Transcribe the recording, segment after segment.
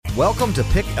Welcome to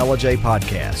Pick Ellijay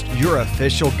Podcast, your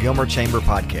official Gilmer Chamber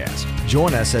podcast.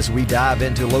 Join us as we dive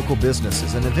into local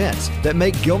businesses and events that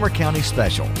make Gilmer County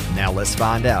special. Now let's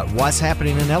find out what's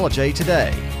happening in Ellijay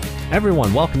today.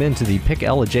 Everyone, welcome into the Pick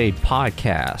Ellijay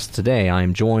podcast. Today I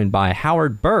am joined by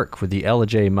Howard Berk with the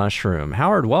Ellijay Mushroom.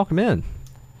 Howard, welcome in.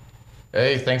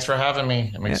 Hey, thanks for having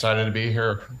me. I'm excited to be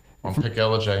here on Pick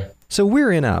Ellijay. So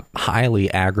we're in a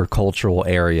highly agricultural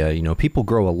area. You know, people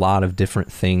grow a lot of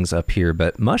different things up here,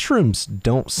 but mushrooms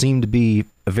don't seem to be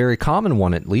a very common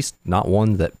one, at least not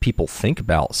one that people think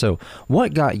about. So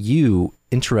what got you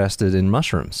interested in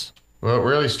mushrooms? Well, it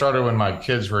really started when my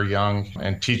kids were young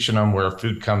and teaching them where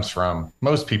food comes from.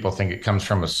 Most people think it comes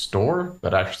from a store,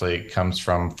 but actually it comes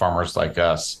from farmers like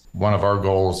us. One of our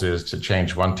goals is to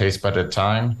change one taste bud at a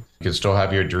time. You can still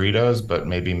have your Doritos, but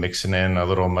maybe mixing in a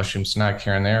little mushroom snack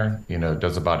here and there,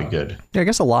 does the body good. Yeah, I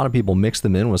guess a lot of people mix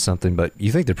them in with something, but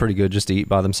you think they're pretty good just to eat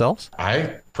by themselves?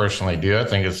 I personally do. I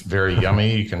think it's very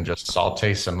yummy. You can just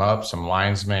saute some up, some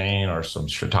lion's mane or some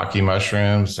shiitake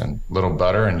mushrooms and a little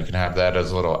butter, and you can have that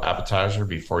as a little appetizer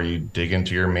before you dig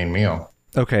into your main meal.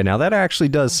 Okay, now that actually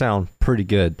does sound pretty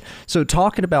good. So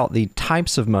talking about the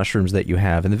types of mushrooms that you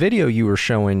have, in the video you were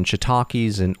showing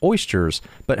shiitakes and oysters,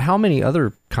 but how many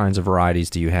other kinds of varieties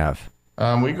do you have?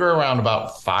 We grow around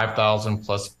about 5,000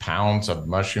 plus pounds of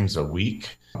mushrooms a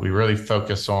week. We really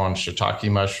focus on shiitake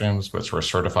mushrooms, which were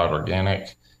certified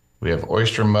organic. We have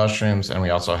oyster mushrooms, and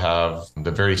we also have the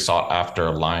very sought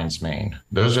after lion's mane.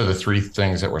 Those are the three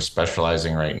things that we're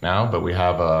specializing right now, but we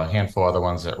have a handful of other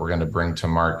ones that we're going to bring to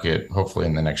market hopefully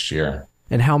in the next year.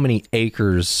 And how many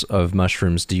acres of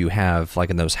mushrooms do you have, like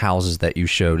in those houses that you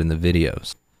showed in the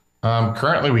videos?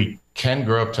 Currently, we can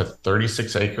grow up to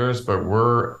 36 acres, but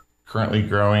we're currently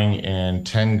growing in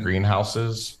 10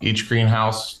 greenhouses. Each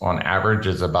greenhouse on average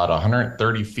is about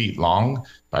 130 feet long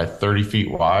by 30 feet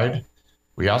wide.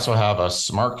 We also have a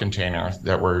smart container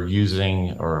that we're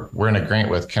using, or we're in a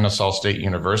grant with Kennesaw State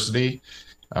University.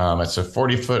 It's a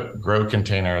 40-foot grow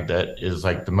container that is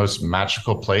like the most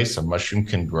magical place a mushroom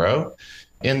can grow.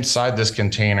 Inside this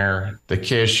container, the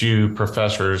KSU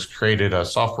professors created a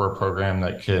software program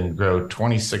that can grow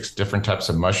 26 different types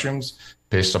of mushrooms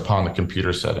based upon the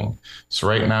computer setting. So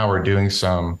right now we're doing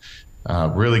some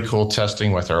really cool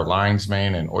testing with our lion's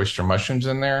mane and oyster mushrooms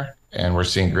in there. And we're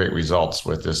seeing great results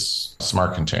with this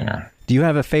smart container. Do you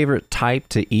have a favorite type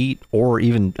to eat or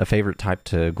even a favorite type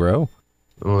to grow?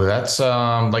 Oh, that's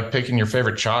like picking your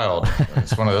favorite child.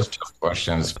 It's one of those tough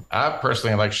questions. I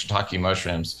personally like shiitake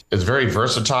mushrooms. It's very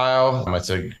versatile. It's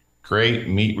a great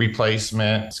meat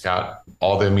replacement. It's got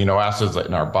all the amino acids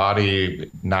in our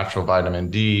body, natural vitamin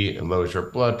D. It lowers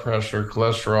your blood pressure,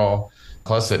 cholesterol.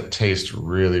 Plus, it tastes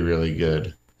really, really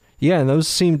good. Yeah, and those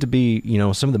seem to be,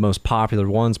 some of the most popular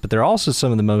ones, but they're also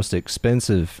some of the most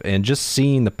expensive. And just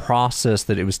seeing the process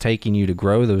that it was taking you to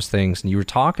grow those things, and you were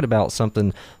talking about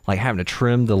something like having to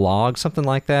trim the log, something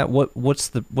like that. What's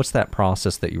that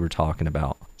process that you were talking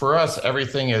about? For us,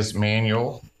 everything is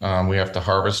manual. We have to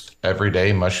harvest every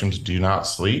day. Mushrooms do not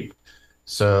sleep.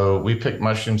 So we pick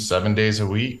mushrooms 7 days a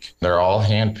week. They're all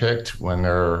hand-picked when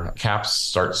their caps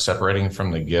start separating from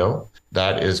the gill.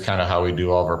 That is kind of how we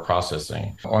do all of our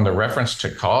processing. On the reference to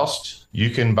cost, you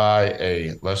can buy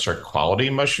a lesser quality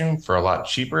mushroom for a lot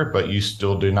cheaper, but you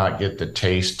still do not get the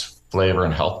taste, flavor,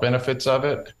 and health benefits of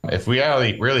it. If we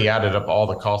really added up all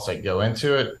the costs that go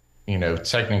into it,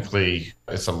 technically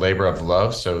it's a labor of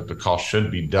love, so the cost should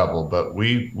be double. But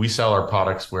we sell our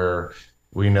products where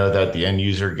we know that the end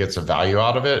user gets a value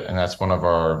out of it, and that's one of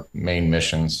our main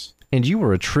missions. And you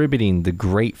were attributing the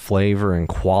great flavor and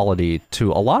quality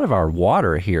to a lot of our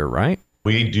water here, right?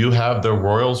 We do have the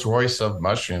Rolls Royce of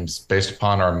mushrooms based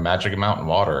upon our Magic Mountain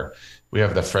water. We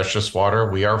have the freshest water.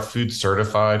 We are food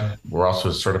certified. We're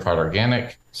also certified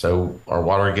organic. So our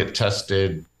water gets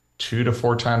tested 2 to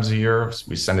 4 times a year.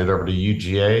 We send it over to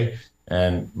UGA.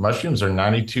 And mushrooms are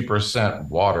 92%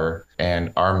 water.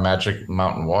 And our Magic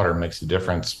Mountain water makes a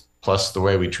difference. Plus, the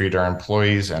way we treat our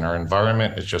employees and our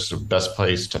environment is just the best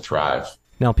place to thrive.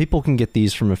 Now, people can get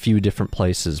these from a few different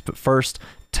places, but first,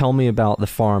 tell me about the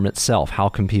farm itself. How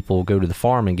can people go to the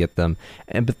farm and get them?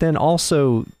 But then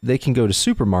also, they can go to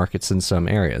supermarkets in some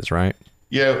areas, right?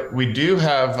 Yeah, we do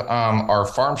have our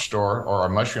farm store or our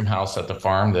mushroom house at the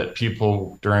farm that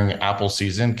people during apple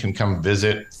season can come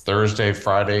visit Thursday,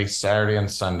 Friday, Saturday, and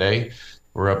Sunday.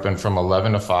 We're open from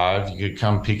 11 to 5. You could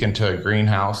come peek into a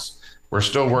greenhouse. We're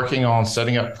still working on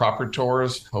setting up proper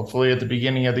tours, hopefully at the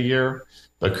beginning of the year.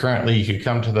 But currently, you could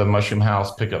come to the mushroom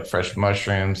house, pick up fresh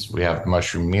mushrooms. We have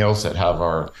mushroom meals that have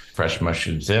our fresh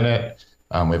mushrooms in it.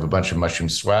 We have a bunch of mushroom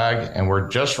swag, and we're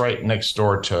just right next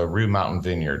door to Rue Mountain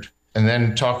Vineyard. And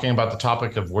then talking about the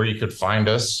topic of where you could find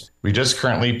us, we just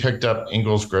currently picked up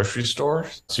Ingles Grocery Store.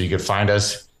 So you could find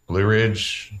us Blue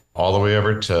Ridge all the way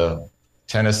over to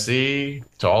Tennessee,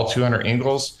 to all 200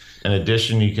 Ingles. In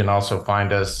addition, you can also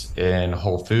find us in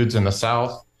Whole Foods in the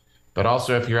South. But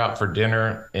also, if you're out for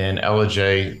dinner in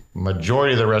Ellijay,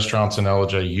 majority of the restaurants in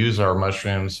Ellijay use our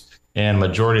mushrooms, and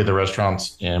majority of the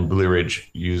restaurants in Blue Ridge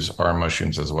use our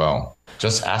mushrooms as well.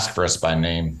 Just ask for us by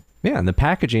name. Yeah, and the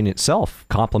packaging itself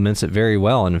complements it very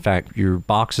well. And in fact, your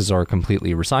boxes are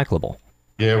completely recyclable.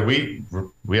 Yeah,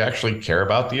 we actually care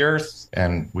about the earth,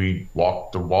 and we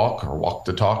walk the walk or walk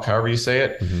the talk, however you say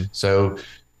it. Mm-hmm. So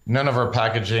none of our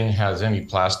packaging has any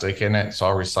plastic in it. It's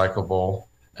all recyclable.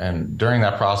 And during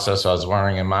that process, I was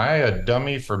wondering, am I a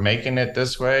dummy for making it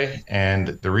this way? And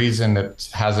the reason it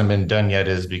hasn't been done yet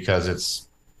is because it's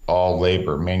all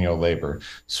labor, manual labor.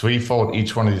 So we fold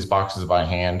each one of these boxes by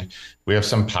hand. We have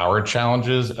some power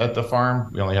challenges at the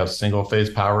farm. We only have single phase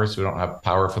power, so we don't have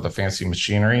power for the fancy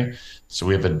machinery. So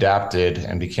we have adapted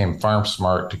and became farm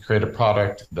smart to create a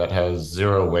product that has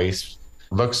zero waste,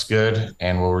 looks good,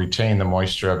 and will retain the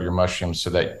moisture of your mushrooms so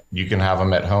that you can have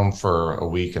them at home for a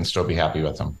week and still be happy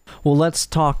with them. Well, let's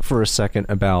talk for a second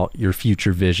about your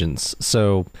future visions.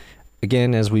 So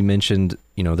again, as we mentioned,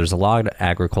 there's a lot of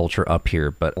agriculture up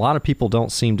here, but a lot of people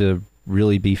don't seem to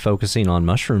really be focusing on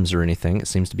mushrooms or anything. It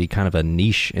seems to be kind of a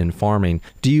niche in farming.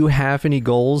 Do you have any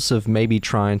goals of maybe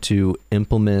trying to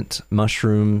implement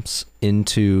mushrooms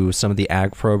into some of the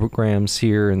ag programs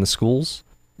here in the schools?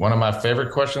 One of my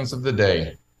favorite questions of the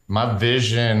day. My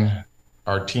vision,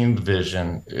 our team's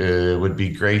vision, would be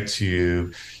great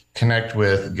to connect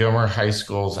with Gilmer High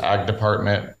School's ag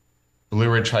department, Blue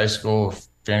Ridge High School,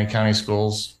 Fannin County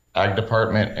Schools ag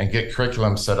department, and get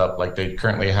curriculum set up like they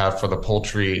currently have for the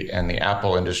poultry and the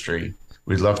apple industry.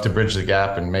 We'd love to bridge the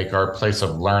gap and make our place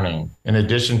of learning. In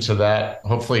addition to that,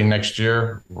 hopefully next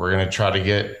year, we're going to try to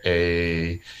get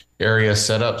a area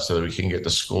set up so that we can get the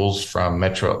schools from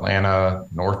Metro Atlanta,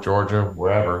 North Georgia,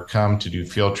 wherever, come to do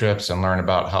field trips and learn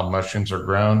about how mushrooms are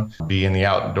grown, be in the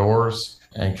outdoors,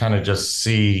 and kind of just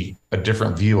see a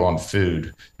different view on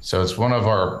food. So it's one of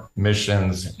our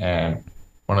missions and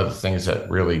one of the things that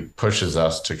really pushes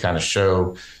us to kind of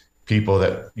show people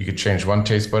that you could change one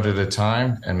taste bud at a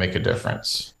time and make a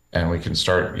difference. And we can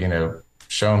start,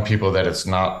 showing people that it's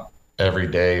not every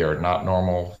day or not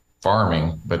normal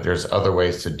farming, but there's other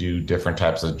ways to do different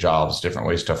types of jobs, different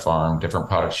ways to farm, different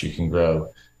products you can grow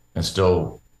and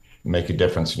still make a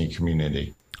difference in your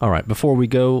community. All right. Before we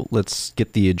go, let's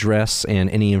get the address and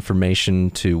any information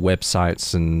to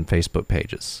websites and Facebook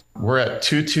pages. We're at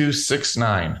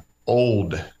 2269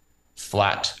 Old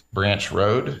Flat Branch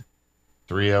Road,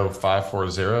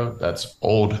 30540. That's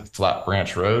Old Flat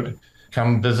Branch Road.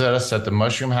 Come visit us at the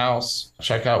Mushroom House.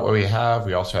 Check out what we have.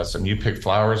 We also have some new picked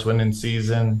flowers when in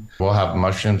season. We'll have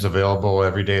mushrooms available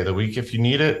every day of the week if you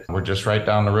need it. We're just right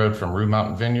down the road from Rue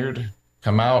Mountain Vineyard.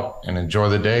 Come out and enjoy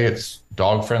the day. It's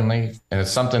dog friendly and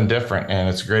it's something different and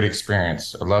it's a great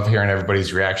experience. I love hearing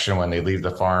everybody's reaction when they leave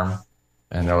the farm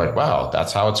and they're like, wow,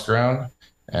 that's how it's grown.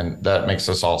 And that makes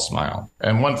us all smile.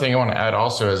 And one thing I want to add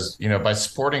also is, by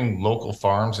supporting local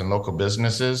farms and local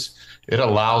businesses, it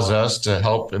allows us to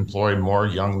help employ more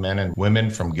young men and women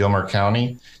from Gilmer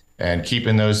County and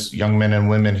keeping those young men and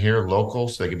women here local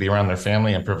so they can be around their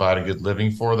family and provide a good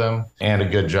living for them and a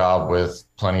good job with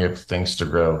plenty of things to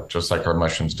grow, just like our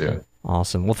mushrooms do.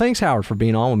 Awesome. Well, thanks, Howard, for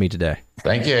being on with me today.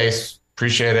 Thank you, Ace.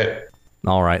 Appreciate it.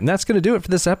 All right, and that's going to do it for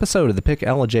this episode of the Pick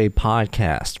Ellijay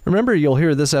podcast. Remember, you'll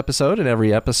hear this episode and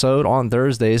every episode on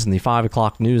Thursdays in the 5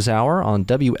 o'clock news hour on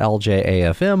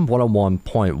WLJA-FM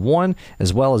 101.1,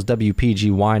 as well as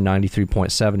WPGY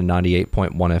 93.7 and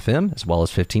 98.1 FM, as well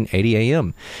as 1580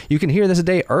 AM. You can hear this a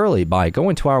day early by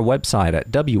going to our website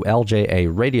at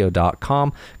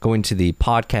WLJAradio.com, going to the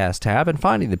podcast tab and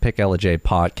finding the Pick Ellijay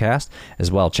podcast.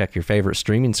 As well, check your favorite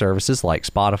streaming services like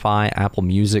Spotify, Apple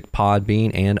Music,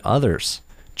 Podbean, and others.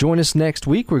 Join us next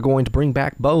week. We're going to bring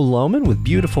back Bo Lohman with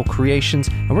Beautiful Creations,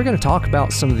 and we're going to talk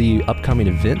about some of the upcoming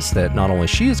events that not only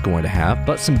she is going to have,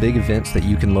 but some big events that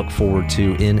you can look forward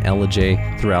to in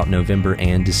Ellijay throughout November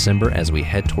and December as we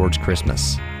head towards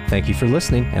Christmas. Thank you for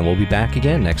listening, and we'll be back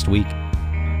again next week.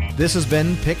 This has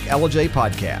been Pick Ellijay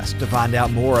Podcast. To find out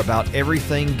more about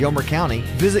everything Gilmer County,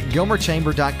 visit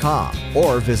GilmerChamber.com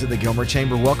or visit the Gilmer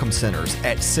Chamber Welcome Centers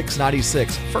at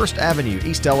 696 First Avenue,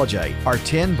 East Ellijay, or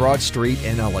 10 Broad Street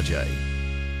in Ellijay.